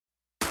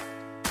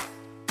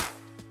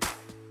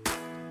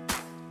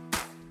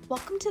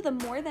Welcome to the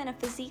More Than a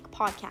Physique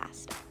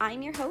podcast.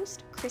 I'm your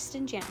host,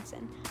 Kristen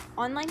Jansen,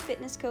 online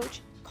fitness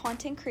coach,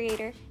 content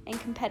creator, and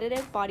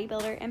competitive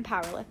bodybuilder and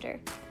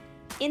powerlifter.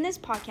 In this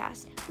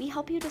podcast, we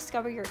help you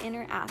discover your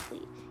inner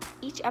athlete.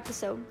 Each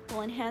episode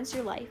will enhance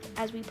your life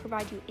as we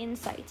provide you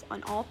insights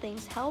on all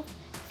things health,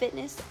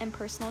 fitness, and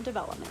personal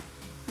development.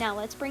 Now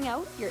let's bring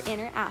out your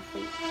inner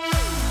athlete.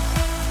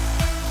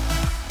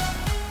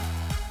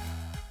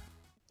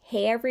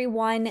 Hey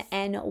everyone,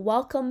 and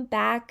welcome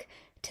back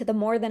to the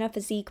More Than a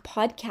Physique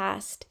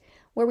podcast,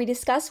 where we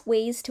discuss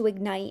ways to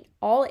ignite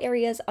all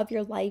areas of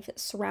your life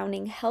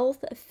surrounding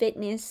health,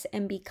 fitness,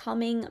 and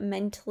becoming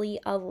mentally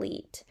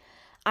elite.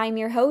 I'm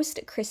your host,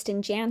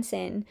 Kristen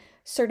Jansen,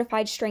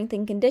 certified strength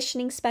and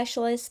conditioning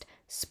specialist,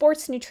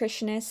 sports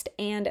nutritionist,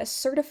 and a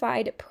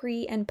certified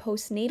pre- and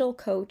postnatal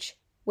coach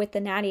with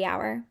the Natty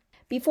Hour.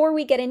 Before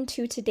we get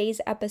into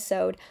today's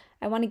episode,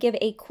 I want to give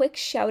a quick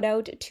shout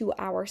out to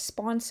our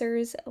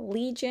sponsors,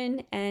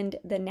 Legion and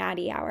the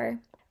Natty Hour.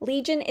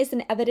 Legion is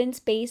an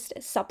evidence-based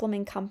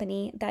supplement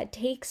company that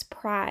takes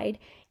pride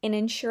in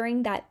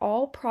ensuring that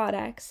all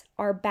products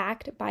are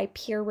backed by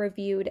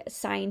peer-reviewed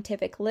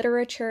scientific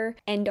literature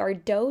and are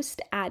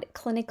dosed at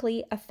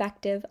clinically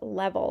effective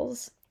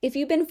levels. If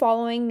you've been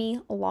following me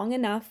long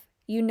enough,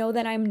 you know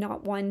that I'm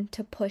not one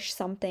to push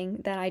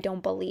something that I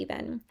don't believe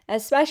in,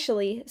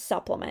 especially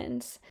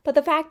supplements. But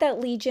the fact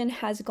that Legion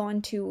has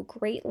gone to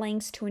great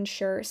lengths to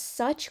ensure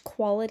such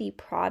quality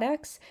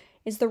products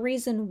is the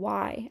reason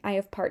why I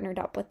have partnered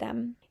up with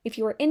them. If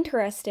you are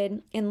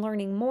interested in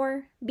learning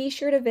more, be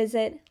sure to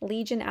visit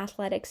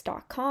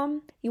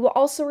legionathletics.com. You will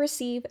also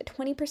receive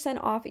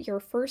 20% off your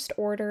first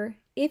order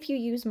if you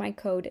use my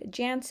code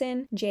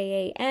JANSEN,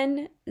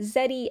 JANZEN,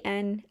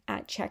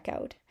 at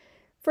checkout.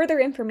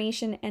 Further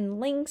information and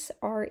links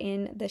are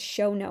in the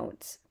show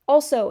notes.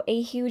 Also,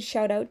 a huge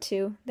shout out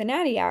to the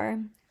Natty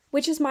Hour,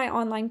 which is my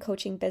online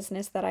coaching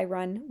business that I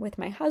run with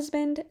my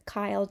husband,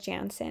 Kyle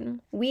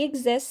Jansen. We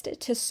exist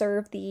to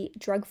serve the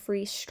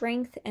drug-free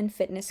strength and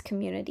fitness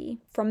community,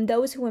 from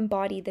those who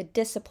embody the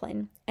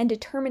discipline and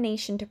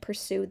determination to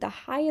pursue the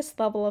highest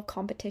level of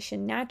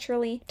competition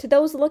naturally, to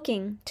those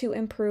looking to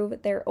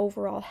improve their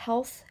overall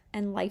health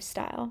and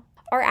lifestyle.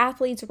 Our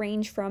athletes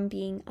range from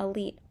being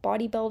elite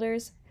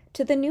bodybuilders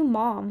to the new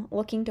mom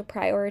looking to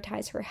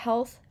prioritize her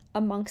health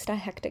amongst a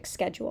hectic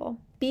schedule.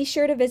 Be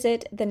sure to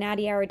visit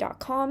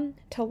thenattyhour.com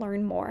to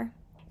learn more.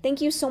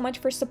 Thank you so much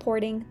for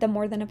supporting the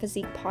More Than a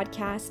Physique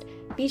podcast.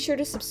 Be sure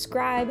to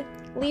subscribe,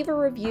 leave a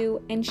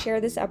review, and share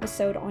this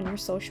episode on your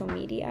social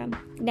media.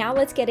 Now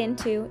let's get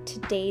into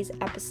today's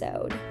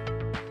episode.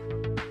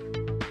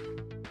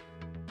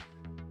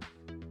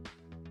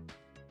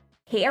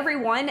 Hey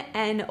everyone,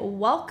 and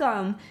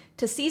welcome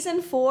to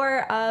season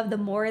 4 of the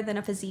More Than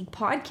a Physique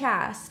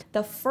podcast,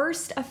 the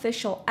first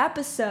official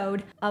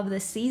episode of the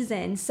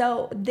season.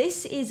 So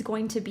this is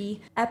going to be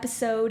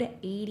episode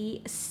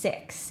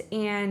 86.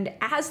 And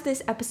as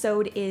this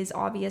episode is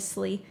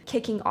obviously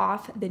kicking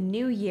off the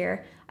new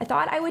year, I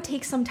thought I would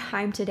take some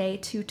time today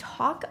to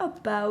talk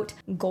about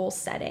goal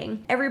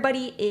setting.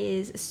 Everybody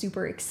is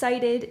super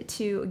excited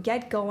to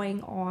get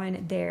going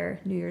on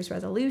their New Year's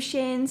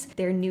resolutions,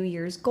 their New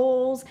Year's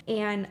goals,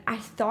 and I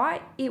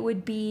thought it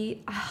would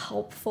be a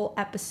helpful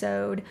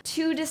episode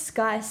to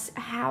discuss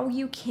how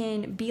you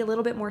can be a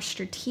little bit more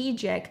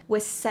strategic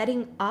with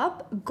setting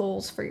up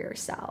goals for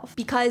yourself.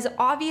 Because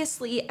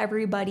obviously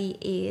everybody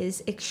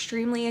is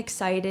extremely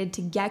excited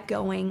to get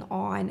going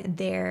on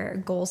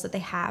their goals that they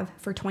have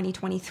for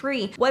 2023.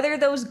 Whether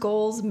those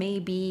goals may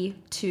be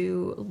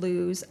to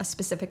lose a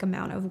specific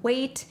amount of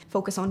weight,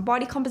 focus on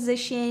body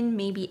composition,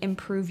 maybe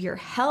improve your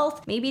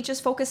health, maybe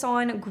just focus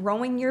on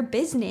growing your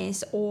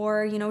business,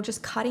 or,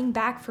 just cutting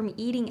back from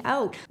eating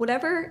out.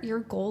 Whatever your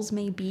goals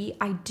may be,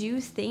 I do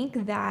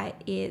think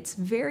that it's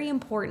very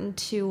important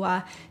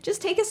to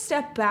just take a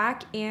step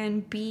back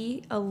and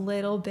be a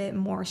little bit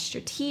more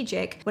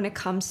strategic when it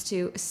comes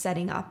to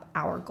setting up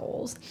our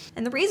goals.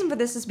 And the reason for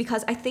this is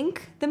because I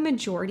think the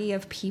majority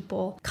of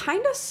people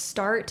kind of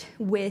start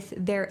with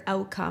their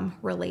outcome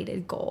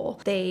related goal.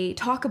 They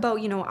talk about,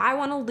 I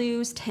want to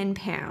lose 10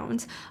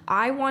 pounds.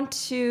 I want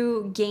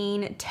to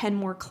gain 10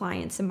 more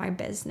clients in my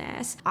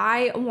business.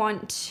 I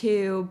want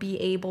to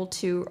be able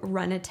to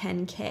run a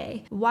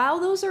 10K. While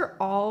those are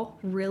all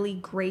really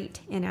great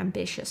and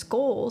ambitious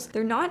goals,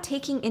 they're not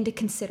taking into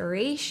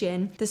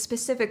consideration the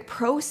specific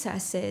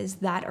processes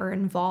that are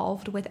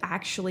involved with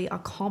actually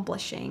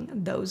accomplishing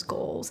those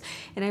goals.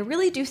 And I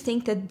really do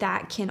think that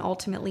that can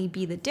ultimately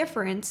be the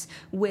difference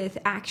with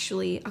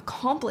actually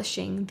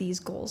accomplishing these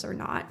goals or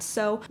not.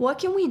 So what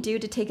can we do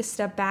to take a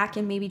step back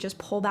and maybe just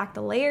pull back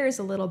the layers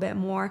a little bit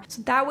more,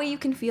 so that way you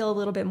can feel a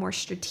little bit more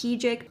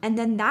strategic, and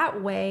then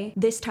that way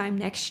this time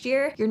next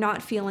year you're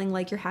not feeling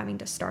like you're having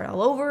to start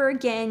all over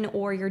again,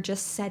 or you're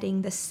just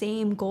setting the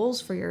same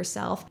goals for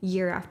yourself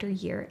year after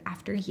year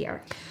after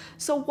year.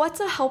 So what's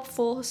a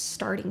helpful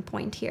starting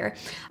point here?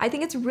 I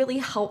think it's really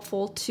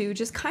helpful to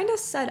just kind of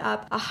set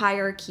up a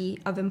hierarchy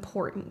of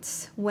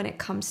importance when it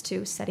comes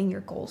to setting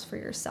your goals goals for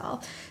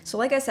yourself. So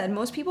like I said,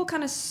 most people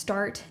kind of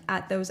start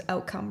at those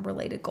outcome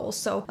related goals.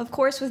 So of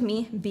course, with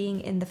me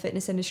being in the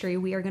fitness industry,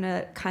 we are going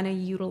to kind of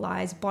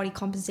utilize body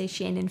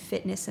composition and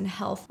fitness and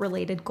health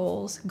related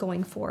goals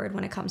going forward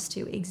when it comes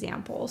to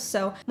examples.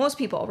 So most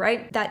people,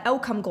 right? That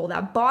outcome goal,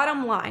 that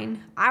bottom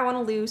line, I want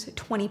to lose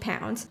 20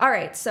 pounds. All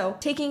right. So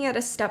taking it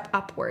a step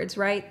upwards,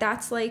 right?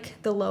 That's like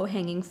the low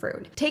hanging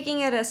fruit.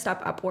 Taking it a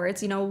step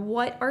upwards,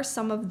 what are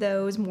some of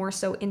those more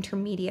so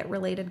intermediate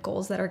related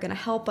goals that are going to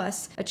help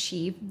us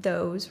achieve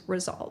those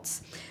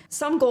results?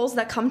 Some goals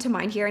that come to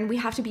mind here, and we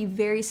have to be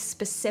very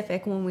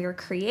specific when we are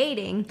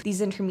creating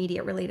these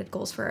intermediate related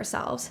goals for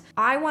ourselves.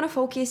 I want to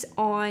focus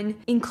on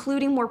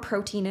including more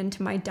protein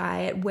into my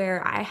diet,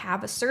 where I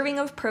have a serving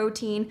of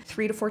protein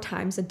 3 to 4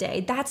 times a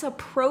day. That's a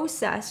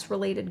process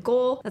related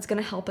goal that's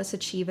going to help us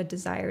achieve a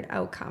desired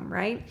outcome,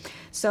 right?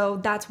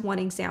 So that's one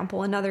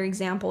example. Another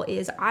example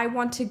is I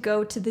want to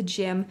go to the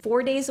gym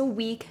 4 days a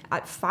week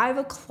at 5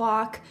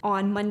 o'clock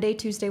on Monday,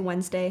 Tuesday,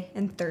 Wednesday,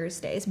 and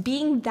Thursdays.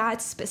 Being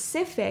that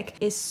specific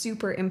is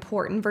super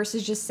important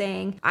versus just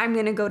saying, I'm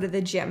going to go to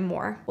the gym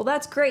more. Well,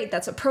 that's great.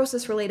 That's a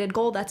process related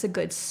goal. That's a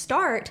good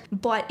start.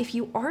 But if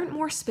you aren't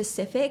more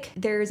specific,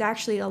 there's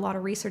actually a lot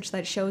of research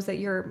that shows that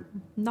you're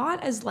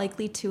not as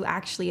likely to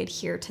actually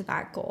adhere to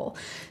that goal.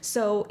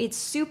 So it's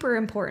super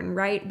important,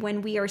 right?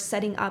 When we are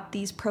setting up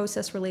these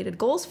process related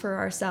goals for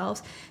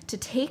ourselves, to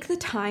take the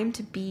time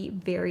to be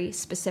very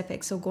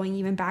specific. So going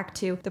even back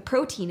to the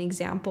protein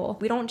example,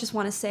 we don't just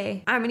want to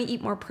say, I'm going to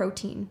eat more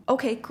protein.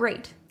 Okay,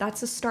 great.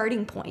 That's a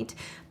starting point.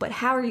 But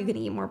how are you going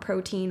to eat more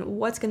protein?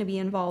 What's going to be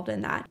involved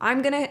in that?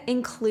 I'm going to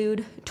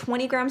include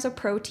 20 grams of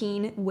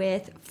protein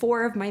with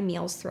 4 of my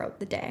meals throughout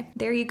the day.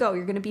 There you go.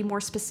 You're going to be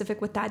more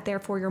specific with that.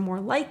 Therefore, you're more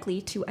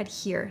likely to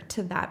adhere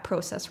to that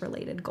process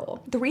related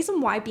goal. The reason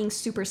why being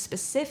super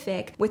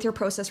specific with your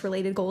process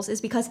related goals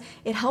is because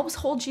it helps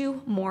hold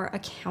you more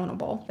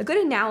accountable. A good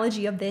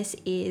analogy of this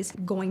is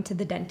going to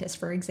the dentist,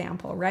 for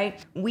example,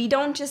 right? We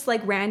don't just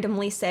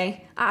randomly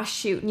say,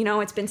 shoot,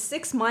 it's been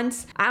 6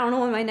 months. I don't know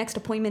when my next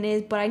appointment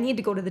is, but I need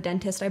to go to the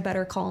dentist. I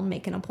better call and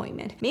make an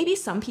appointment. Maybe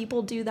some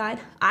people do that.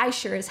 I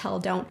sure as hell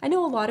don't. I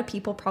know a lot of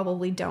people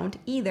probably don't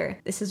either.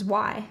 This is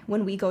why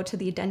when we go to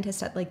the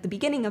dentist at the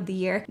beginning of the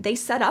year, they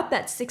set up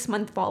that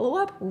 6-month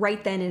follow-up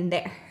right then and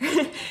there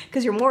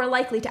because you're more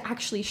likely to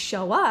actually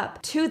show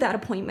up to that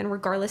appointment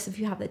regardless if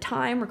you have the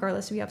time,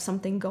 regardless if you have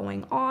something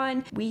going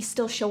on. We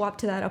still show up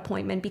to that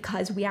appointment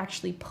because we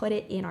actually put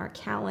it in our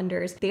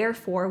calendars.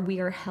 Therefore,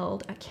 we are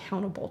held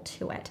accountable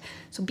to it.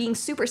 So being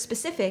super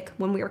specific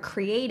when we are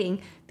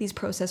creating these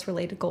process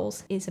related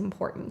goals is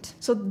important.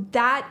 So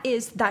that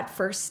is that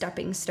first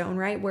stepping stone,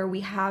 right? Where we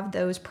have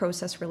those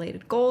process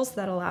related goals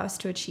that allow us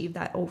to achieve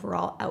that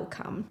overall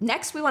outcome.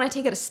 Next, we want to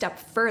take it a step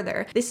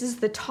further. This is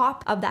the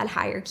top of that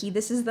hierarchy.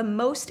 This is the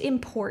most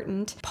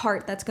important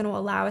part that's going to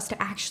allow us to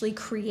actually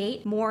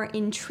create more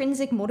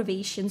intrinsic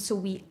motivation so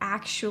we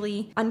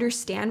actually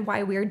understand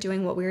why we're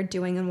doing what we're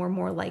doing and we're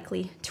more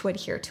likely to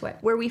adhere to it.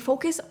 Where we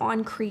focus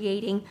on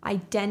creating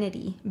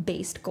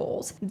identity-based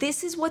goals.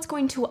 This is what's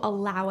going to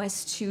allow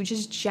us to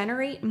just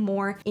generate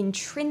more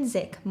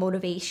intrinsic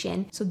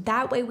motivation. So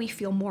that way we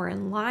feel more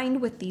in line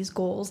with these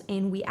goals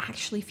and we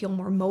actually feel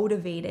more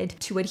motivated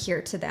to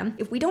adhere to them.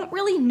 If we don't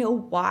really know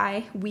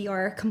why we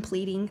are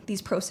completing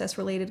these process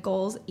related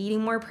goals,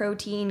 eating more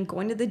protein,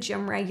 going to the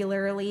gym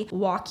regularly,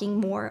 walking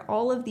more,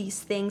 all of these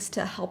things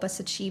to help us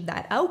achieve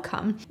that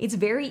outcome, it's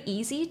very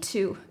easy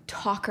to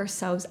talk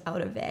ourselves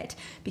out of it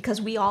because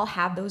we all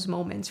have those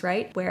moments,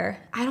 right?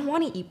 Where I don't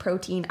want to eat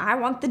protein. I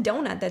want the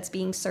donut that's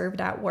being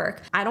served at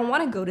work. I don't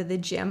want to go to the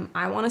gym.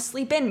 I want to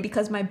sleep in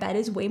because my bed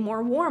is way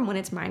more warm when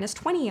it's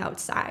 -20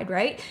 outside,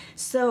 right?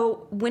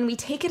 So when we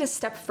take it a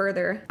step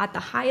further at the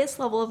highest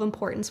level of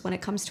importance when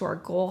it comes to our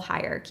goal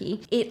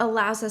hierarchy, it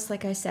allows us,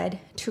 like I said,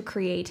 to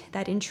create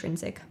that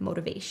intrinsic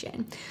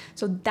motivation.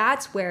 So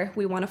that's where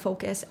we want to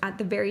focus at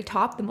the very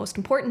top, the most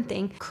important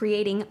thing,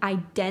 creating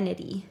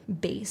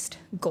identity-based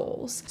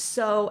goals.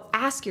 So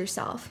ask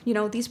yourself,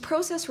 these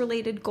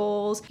process-related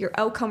goals, your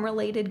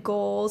outcome-related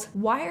goals,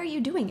 why are you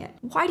doing it?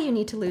 Why do you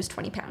need to lose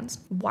 20 pounds?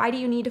 Why do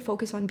you need to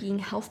focus on being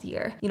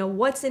healthier?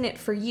 What's in it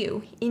for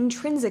you?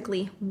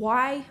 Intrinsically,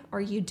 why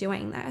are you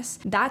doing this?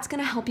 That's going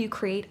to help you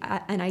create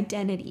an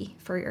identity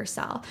for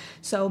yourself.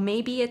 So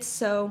maybe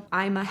it's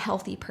I'm a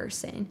healthy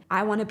person.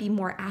 I want to be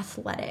more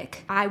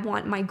athletic. I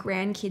want my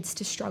grandkids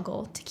to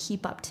struggle to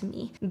keep up to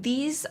me.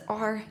 These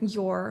are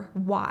your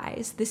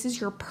whys. This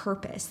is your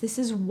purpose. This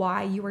is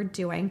why you are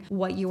doing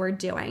what you are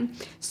doing.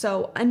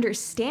 So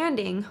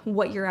understanding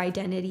what your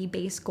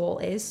identity-based goal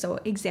is, so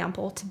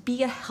example, to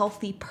be a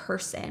healthy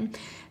person,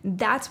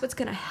 that's what's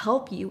going to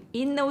help you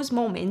in those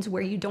moments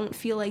where you don't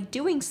feel like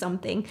doing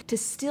something to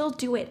still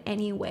do it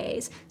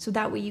anyways. So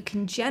that way you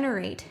can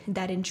generate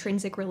that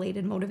intrinsic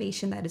related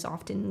motivation that is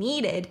often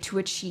needed to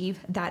achieve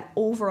that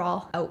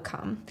overall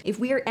outcome. If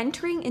we are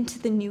entering into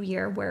the new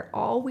year where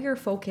all we are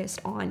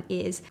focused on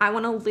is, I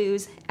want to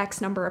lose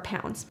X number of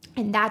pounds,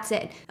 and that's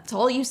it. That's all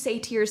all you say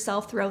to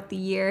yourself throughout the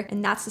year,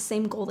 and that's the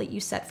same goal that you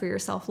set for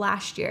yourself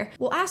last year.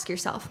 Well, ask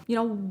yourself,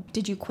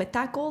 did you quit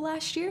that goal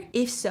last year?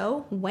 If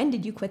so, when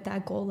did you quit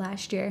that goal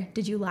last year?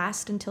 Did you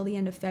last until the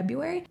end of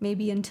February?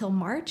 Maybe until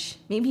March?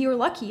 Maybe you were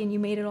lucky and you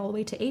made it all the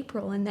way to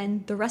April, and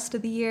then the rest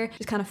of the year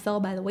just kind of fell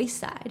by the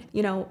wayside.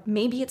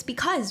 Maybe it's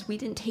because we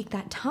didn't take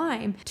that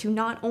time to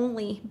not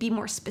only be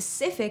more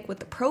specific with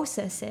the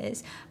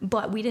processes,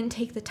 but we didn't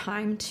take the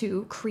time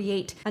to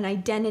create an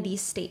identity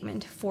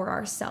statement for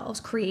ourselves,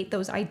 create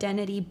those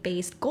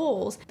identity-based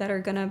goals that are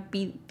gonna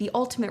be the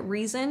ultimate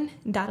reason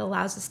that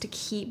allows us to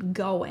keep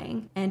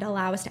going and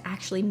allow us to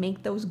actually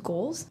make those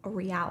goals a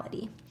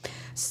reality.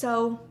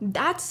 So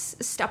that's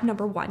step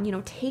number one,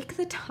 take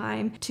the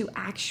time to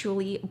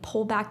actually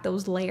pull back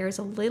those layers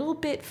a little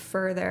bit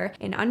further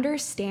and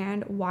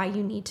understand why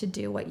you need to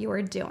do what you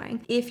are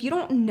doing. If you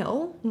don't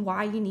know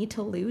why you need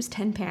to lose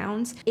 10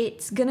 pounds,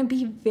 it's going to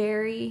be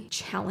very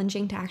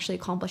challenging to actually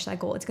accomplish that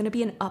goal. It's going to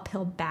be an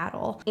uphill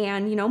battle.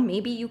 And,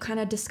 maybe you kind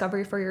of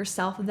discover for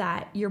yourself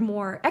that you're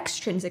more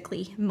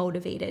extrinsically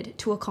motivated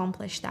to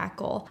accomplish that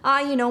goal.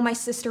 My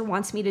sister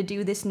wants me to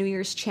do this New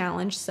Year's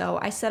challenge, so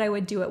I said I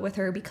would do it with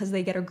her because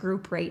they get a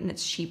group rate and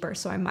it's cheaper,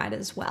 so I might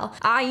as well.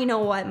 You know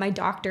what? My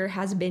doctor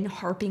has been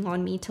harping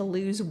on me to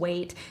lose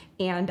weight,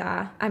 and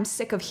I'm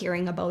sick of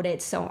hearing about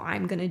it, so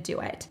I'm gonna do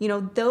it.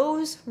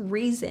 Those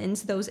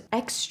reasons, those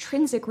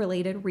extrinsic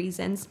related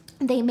reasons,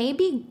 they may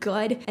be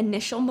good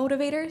initial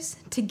motivators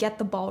to get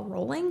the ball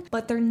rolling,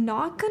 but they're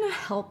not gonna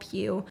help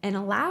you and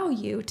allow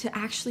you to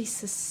actually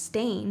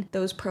sustain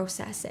those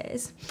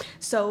processes.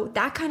 So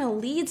that kind of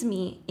leads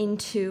me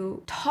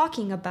into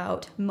talking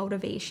about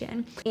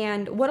motivation.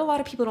 And what a lot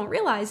of people don't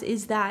realize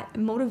is that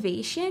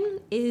motivation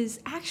is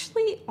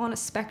actually on a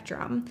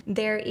spectrum.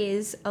 There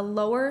is a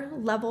lower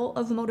level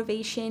of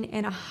motivation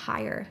and a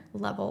higher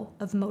level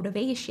of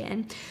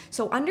motivation.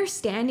 So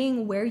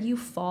understanding where you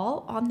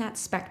fall on that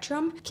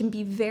spectrum can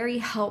be very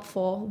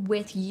helpful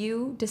with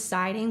you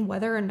deciding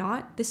whether or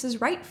not this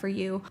is right for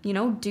you.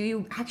 Do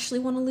you actually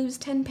want to lose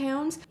 10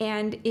 pounds?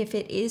 And if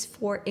it is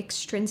for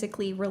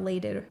extrinsically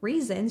related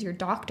reasons, your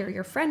doctor,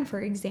 your friend, for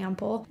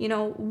example,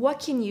 what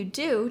can you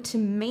do to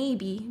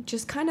maybe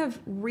just kind of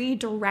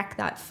redirect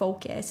that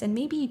focus and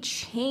maybe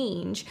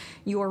change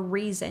your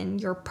reason,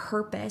 your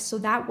purpose, so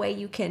that way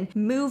you can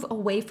move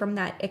away from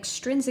that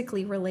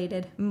extrinsically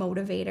related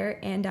motivator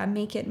and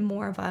make it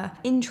more of a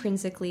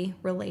intrinsically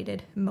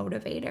related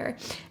motivator.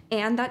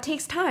 And that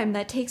takes time,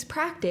 that takes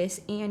practice.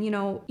 And,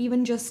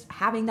 even just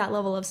having that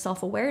level of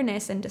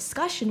self-awareness and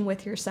discussion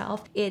with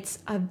yourself, it's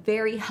a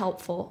very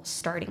helpful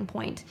starting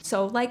point.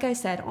 So like I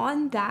said,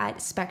 on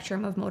that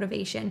spectrum of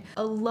motivation,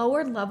 a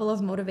lower level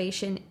of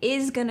motivation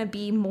is going to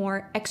be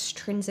more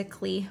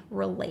extrinsically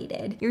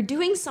related. You're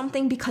doing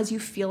something because you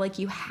feel like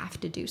you have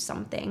to do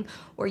something,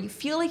 or you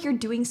feel like you're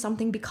doing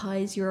something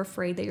because you're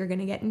afraid that you're going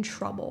to get in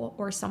trouble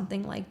or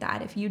something like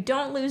that. If you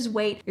don't lose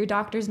weight, your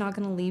doctor's not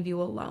going to leave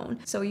you alone.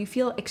 So you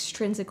feel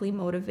extrinsically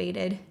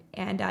motivated,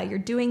 and you're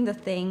doing the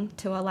thing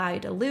to allow you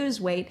to lose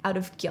weight out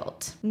of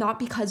guilt, not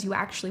because you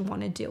actually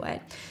want to do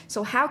it.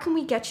 So how can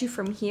we get you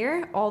from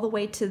here all the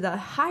way to the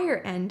higher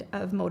end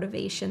of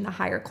motivation, the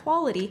higher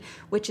quality,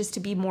 which is to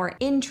be more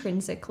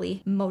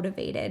intrinsically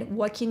motivated?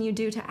 What can you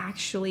do to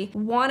actually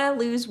want to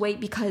lose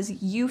weight because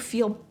you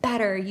feel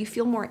better, you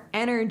feel more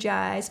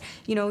energized,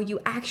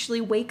 you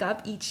actually wake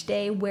up each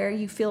day where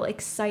you feel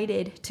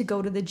excited to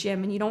go to the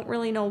gym and you don't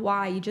really know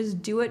why, you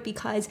just do it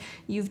because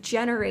you've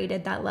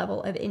generated that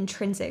level of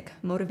intrinsic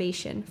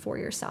motivation for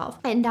yourself.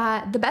 And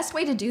the best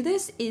way to do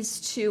this is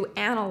to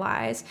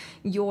analyze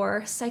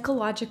your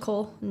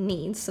psychological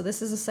needs. So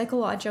this is a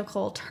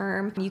psychological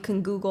term. You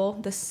can Google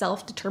the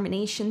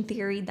self-determination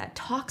theory that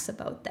talks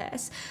about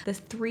this. The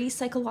 3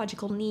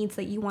 psychological needs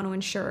that you want to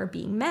ensure are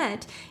being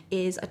met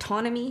is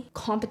autonomy,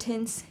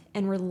 competence,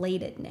 and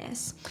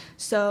relatedness.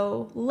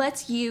 So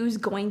let's use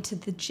going to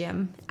the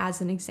gym as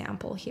an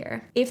example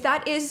here. If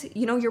that is,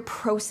 your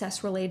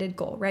process related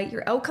goal, right?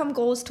 Your outcome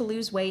goal is to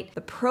lose weight. The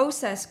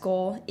process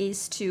goal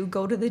is to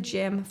go to the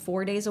gym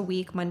 4 days a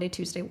week, Monday,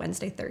 Tuesday,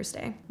 Wednesday,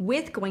 Thursday.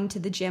 With going to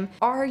the gym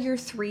are your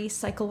 3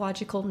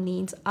 psychological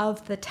needs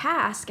of the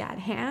task at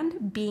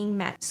hand being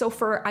met. So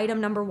for item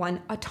number 1,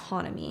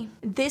 autonomy.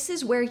 This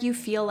is where you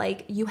feel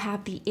like you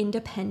have the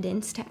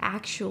independence to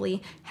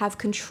actually have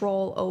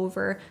control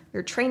over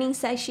your training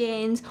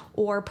sessions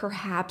or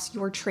perhaps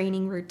your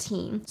training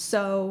routine.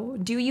 So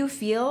do you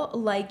feel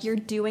like you're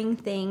doing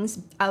things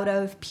out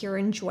of pure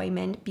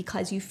enjoyment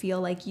because you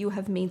feel like you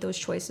have made those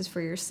choices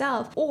for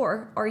yourself?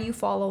 Or are you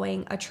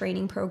following a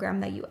training program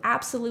that you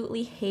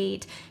absolutely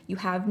hate? You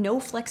have no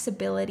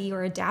flexibility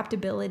or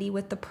adaptability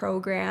with the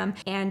program,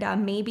 and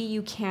maybe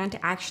you can't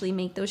actually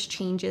make those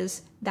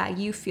changes that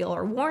you feel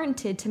are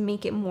warranted to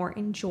make it more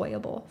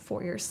enjoyable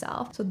for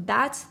yourself. So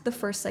that's the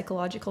first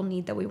psychological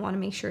need that we want to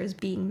make sure is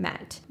being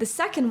met. The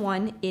second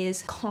one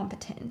is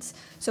competence.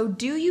 So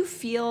do you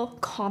feel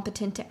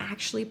competent to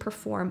actually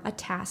perform a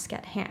task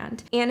at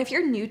hand? And if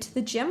you're new to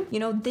the gym,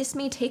 this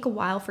may take a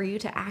while for you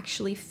to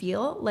actually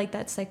feel like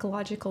that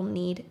psychological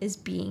need is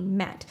being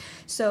met.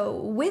 So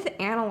with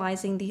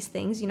analyzing these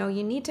things, you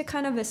need to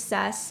kind of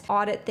assess,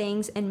 audit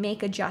things, and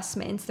make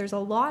adjustments. There's a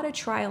lot of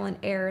trial and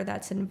error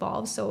that's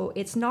involved. So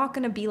it's not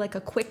going to be like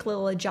a quick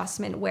little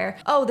adjustment where,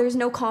 oh, there's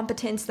no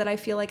competence that I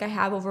feel like I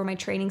have over my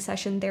training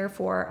session,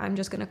 therefore I'm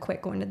just going to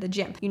quit going to the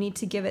gym. You need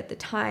to give it the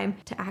time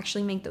to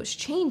actually make those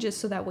changes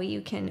so that way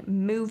you can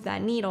move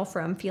that needle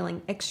from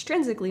feeling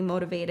extrinsically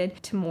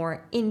motivated to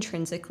more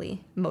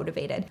intrinsically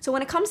motivated. So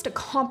when it comes to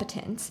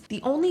competence,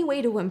 the only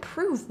way to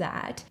improve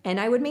that, and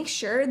I would make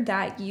sure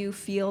that you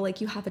feel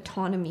like you have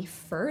autonomy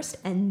first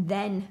and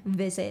then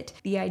visit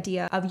the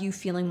idea of you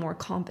feeling more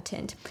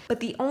competent. But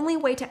the only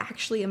way to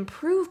actually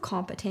improve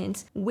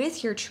competence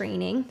with your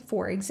training,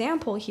 for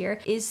example here,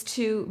 is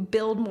to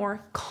build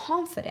more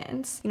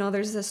confidence.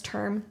 There's this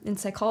term in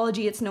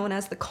psychology, it's known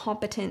as the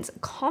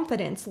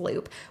competence-confidence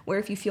loop, where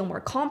if you feel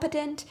more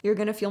competent, you're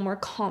going to feel more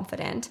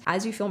confident.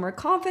 As you feel more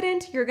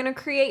confident, you're going to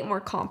create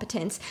more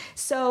competence.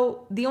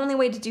 So the only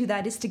way to do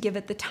that is to give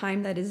it the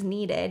time that is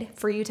needed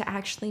for you to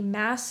actually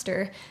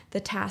master the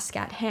task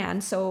at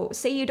hand. So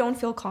say you don't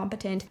feel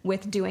competent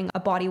with doing a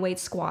bodyweight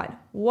squat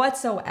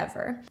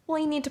whatsoever. Well,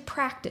 you need to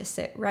practice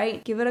it,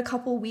 right? Give it a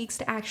couple weeks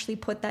to actually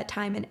put that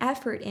time and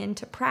effort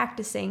into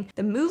practicing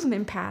the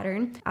movement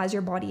pattern. As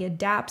your body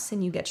adapts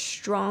and you get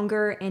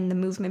stronger and the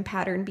movement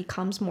pattern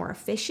becomes more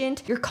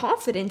efficient, your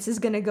confidence is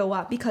going to go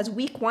up, because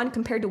week 1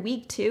 compared to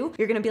week 2,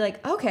 you're going to be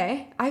like,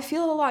 okay, I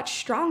feel a lot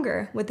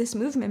stronger with this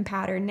movement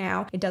pattern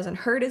now. It doesn't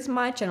hurt as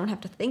much. I don't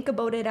have to think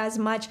about it as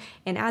much.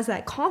 And as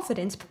that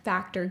confidence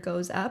factor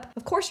goes up,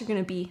 of course, you're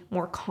going to be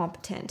more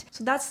competent.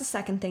 So that's the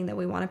second thing that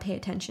we want to pay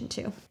attention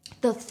to.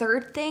 The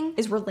third thing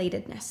is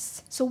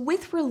relatedness. So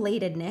with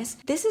relatedness,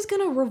 this is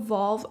going to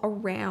revolve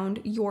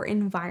around your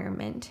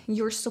environment,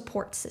 your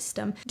support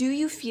system. Do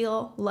you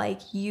feel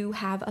like you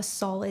have a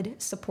solid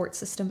support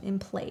system in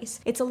place?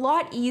 It's a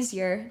lot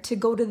easier to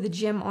go to the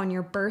gym on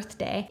your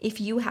birthday if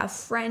you have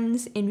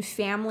friends and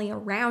family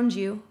around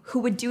you who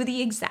would do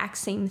the exact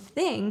same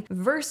thing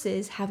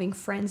versus having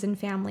friends and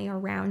family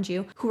around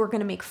you who are going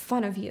to make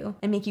fun of you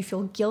and make you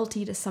feel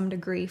guilty to some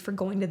degree for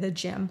going to the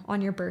gym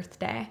on your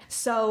birthday.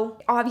 So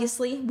obviously,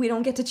 we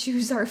don't get to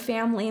choose our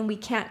family and we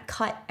can't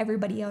cut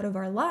everybody out of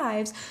our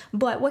lives,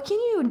 but what can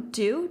you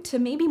do to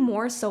maybe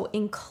more so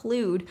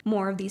include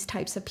more of these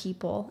types of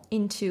people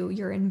into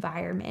your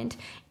environment?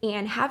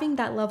 And having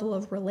that level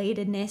of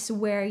relatedness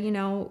where,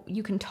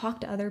 you can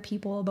talk to other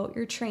people about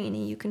your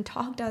training, you can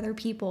talk to other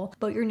people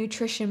about your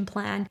nutrition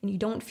plan, and you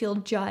don't feel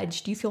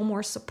judged, you feel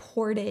more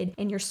supported,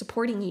 and you're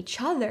supporting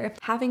each other.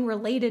 Having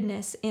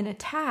relatedness in a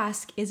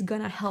task is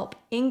going to help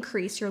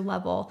increase your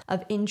level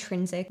of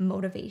intrinsic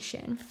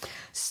motivation.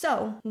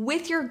 So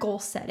with your goal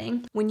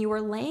setting, when you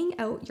are laying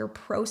out your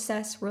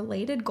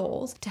process-related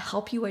goals to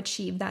help you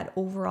achieve that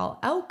overall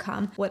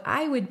outcome, what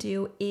I would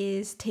do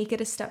is take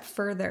it a step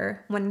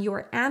further when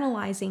you're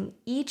analyzing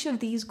each of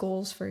these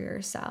goals for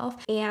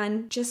yourself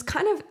and just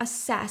kind of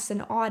assess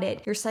and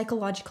audit your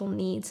psychological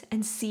needs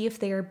and see if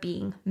they are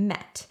being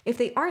met. If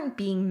they aren't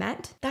being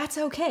met, that's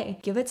okay.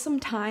 Give it some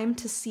time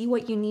to see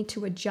what you need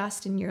to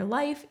adjust in your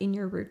life, in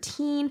your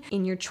routine,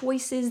 in your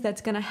choices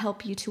that's going to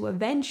help you to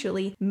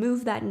eventually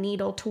move that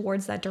needle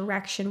towards that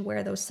direction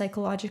where those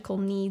psychological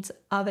needs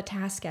of a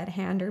task at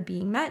hand are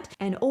being met.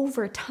 And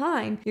over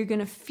time, you're going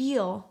to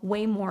feel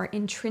way more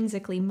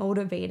intrinsically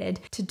motivated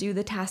to do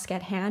the task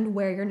at hand,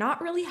 where you're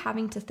not really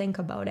having to think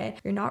about it.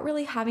 You're not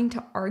really having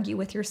to argue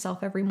with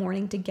yourself every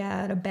morning to get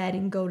out of bed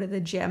and go to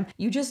the gym.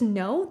 You just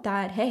know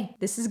that, hey,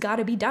 this has got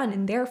to be done.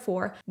 And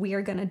therefore, we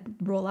are going to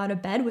roll out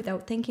of bed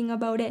without thinking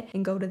about it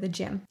and go to the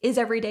gym. Is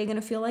every day going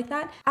to feel like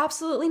that?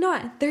 Absolutely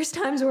not. There's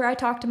times where I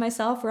talk to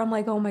myself where I'm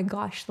like, oh my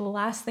gosh, the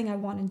last thing I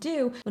want to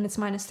do when it's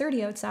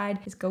 -30 outside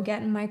is go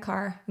get in my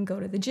car and go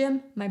to the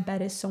gym. My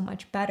bed is so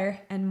much better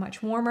and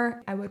much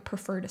warmer. I would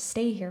prefer to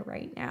stay here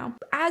right now.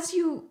 As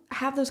you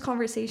have those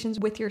conversations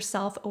with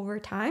yourself over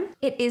time,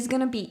 it is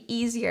going to be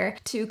easier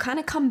to kind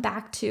of come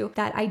back to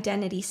that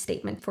identity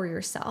statement for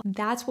yourself.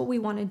 That's what we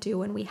want to do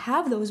when we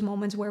have those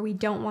moments where we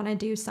don't want to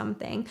do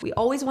something. We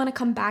always want to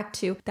come back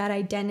to that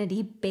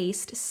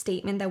identity-based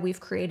statement that we've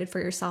created for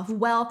yourself.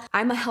 Well,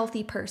 I'm a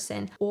healthy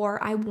person,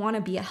 or I want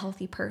to be a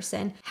healthy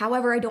person.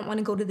 However, I don't want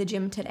to go to the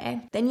gym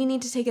today. Then you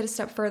need to take it a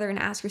step further and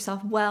ask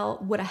yourself, well,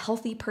 would a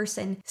healthy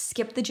person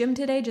skip the gym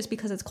today just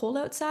because it's cold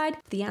outside?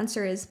 If the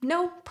answer is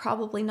no,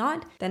 probably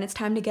not. Then it's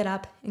time to get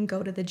up and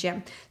go to the gym.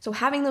 gym. So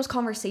having those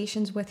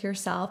conversations with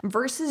yourself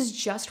versus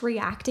just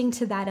reacting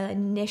to that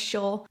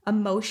initial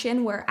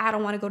emotion where I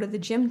don't want to go to the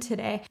gym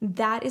today,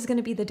 that is going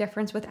to be the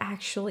difference with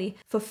actually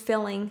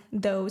fulfilling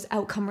those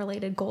outcome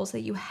related goals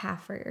that you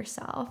have for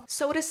yourself.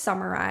 So to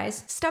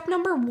summarize, step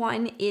number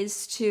 1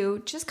 is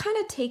to just kind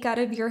of take out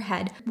of your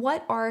head,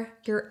 what are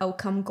your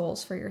outcome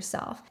goals for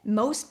yourself?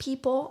 Most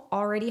people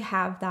already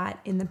have that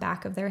in the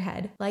back of their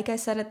head. Like I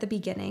said at the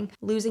beginning,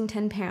 losing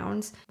 10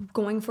 pounds,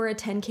 going for a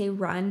 10K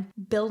run,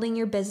 building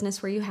your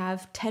business where you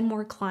have 10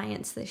 more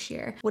clients this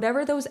year.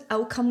 Whatever those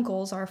outcome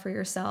goals are for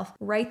yourself,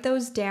 write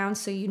those down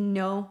so you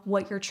know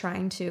what you're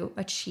trying to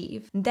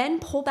achieve. Then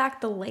pull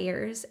back the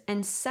layers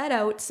and set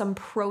out some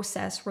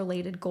process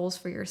related goals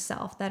for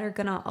yourself that are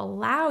going to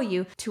allow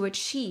you to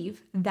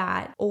achieve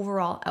that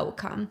overall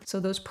outcome. So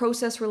those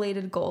process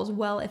related goals,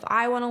 well, if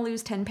I want to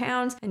lose 10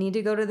 pounds, I need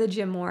to go to the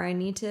gym more. I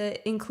need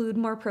to include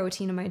more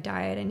protein in my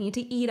diet. I need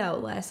to eat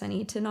out less. I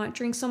need to not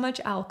drink so much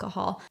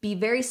alcohol. Be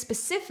very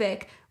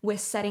specific with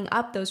setting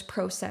up those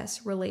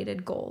process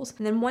related goals.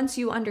 And then once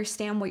you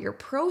understand what your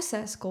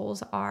process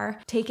goals are,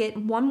 take it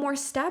one more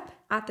step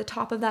at the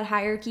top of that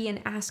hierarchy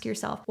and ask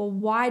yourself, well,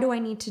 why do I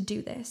need to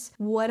do this?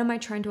 What am I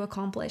trying to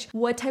accomplish?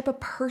 What type of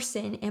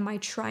person am I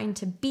trying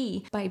to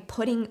be by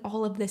putting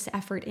all of this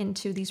effort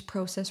into these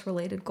process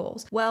related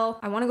goals? Well,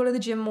 I want to go to the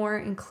gym more,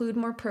 include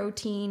more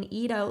protein,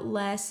 eat out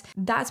less.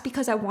 That's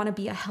because I want to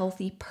be a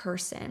healthy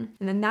person.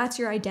 And then that's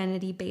your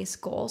identity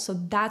based goal. So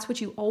that's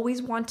what you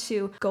always want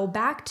to go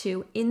back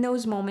to in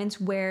those moments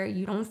where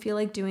you don't feel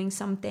like doing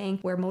something,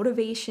 where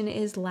motivation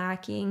is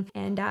lacking,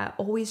 and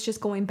always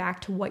just going back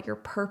to what your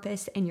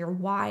purpose and your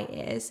why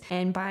is.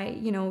 And by,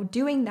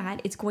 doing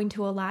that, it's going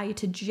to allow you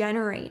to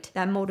generate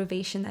that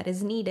motivation that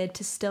is needed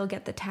to still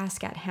get the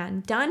task at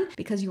hand done,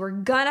 because you are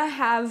gonna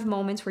have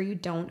moments where you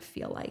don't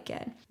feel like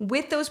it.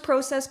 With those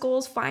process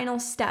goals, final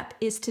step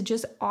is to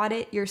just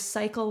audit your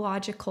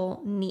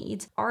psychological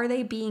needs. Are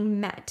they being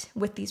met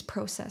with these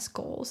process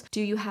goals?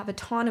 Do you have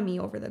autonomy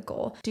over the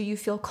goal? Do you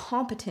feel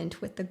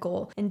competent with the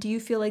goal? And do you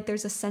feel like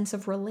there's a sense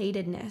of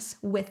relatedness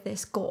with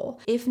this goal?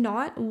 If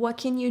not, what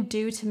can you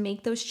do to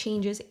make those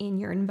changes in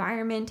your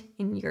environment,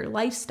 in your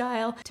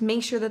lifestyle, to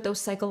make sure that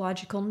those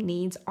psychological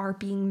needs are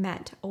being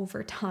met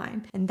over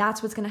time? And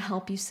that's what's going to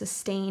help you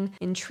sustain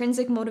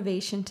intrinsic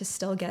motivation to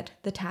still get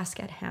the task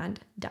at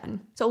hand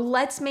done. So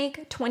let's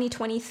make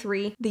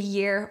 2023 the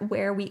year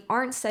where we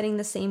aren't setting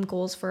the same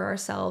goals for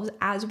ourselves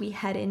as we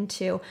head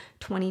into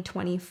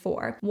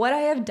 2024. What I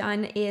have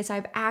done is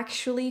I've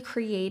actually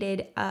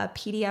created a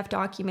PDF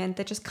document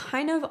that just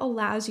kind of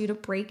allows you to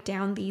break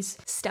down these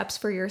steps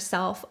for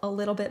yourself a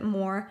little bit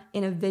more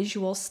in a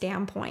visual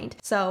standpoint.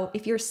 So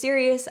if you're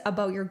serious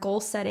about your goal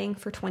setting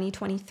for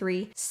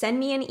 2023, send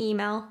me an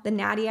email,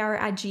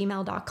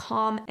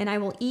 thenattyhour@gmail.com, and I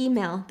will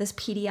email this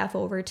PDF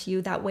over to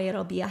you. That way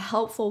it'll be a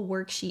helpful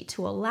worksheet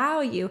to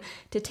allow you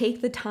to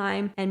take the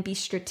time and be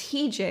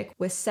strategic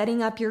with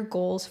setting up your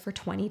goals for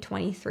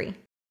 2023.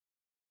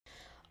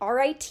 All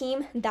right,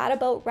 team, that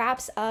about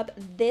wraps up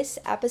this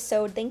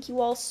episode. Thank you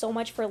all so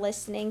much for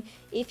listening.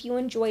 If you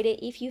enjoyed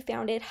it, if you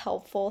found it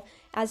helpful,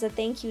 as a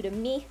thank you to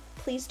me,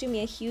 please do me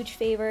a huge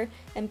favor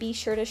and be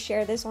sure to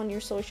share this on your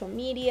social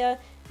media.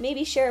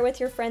 Maybe share it with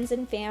your friends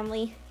and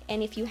family.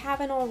 And if you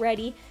haven't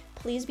already,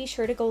 please be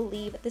sure to go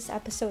leave this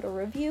episode a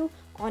review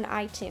on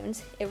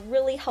iTunes. It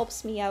really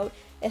helps me out.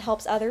 It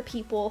helps other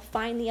people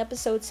find the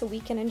episode so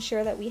we can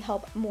ensure that we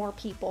help more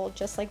people,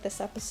 just like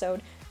this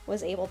episode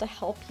was able to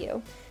help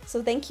you.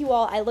 So thank you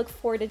all. I look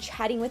forward to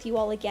chatting with you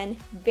all again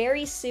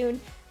very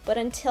soon. But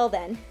until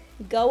then,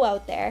 go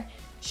out there,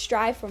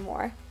 strive for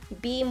more,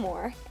 be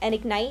more, and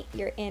ignite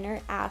your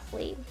inner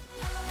athlete.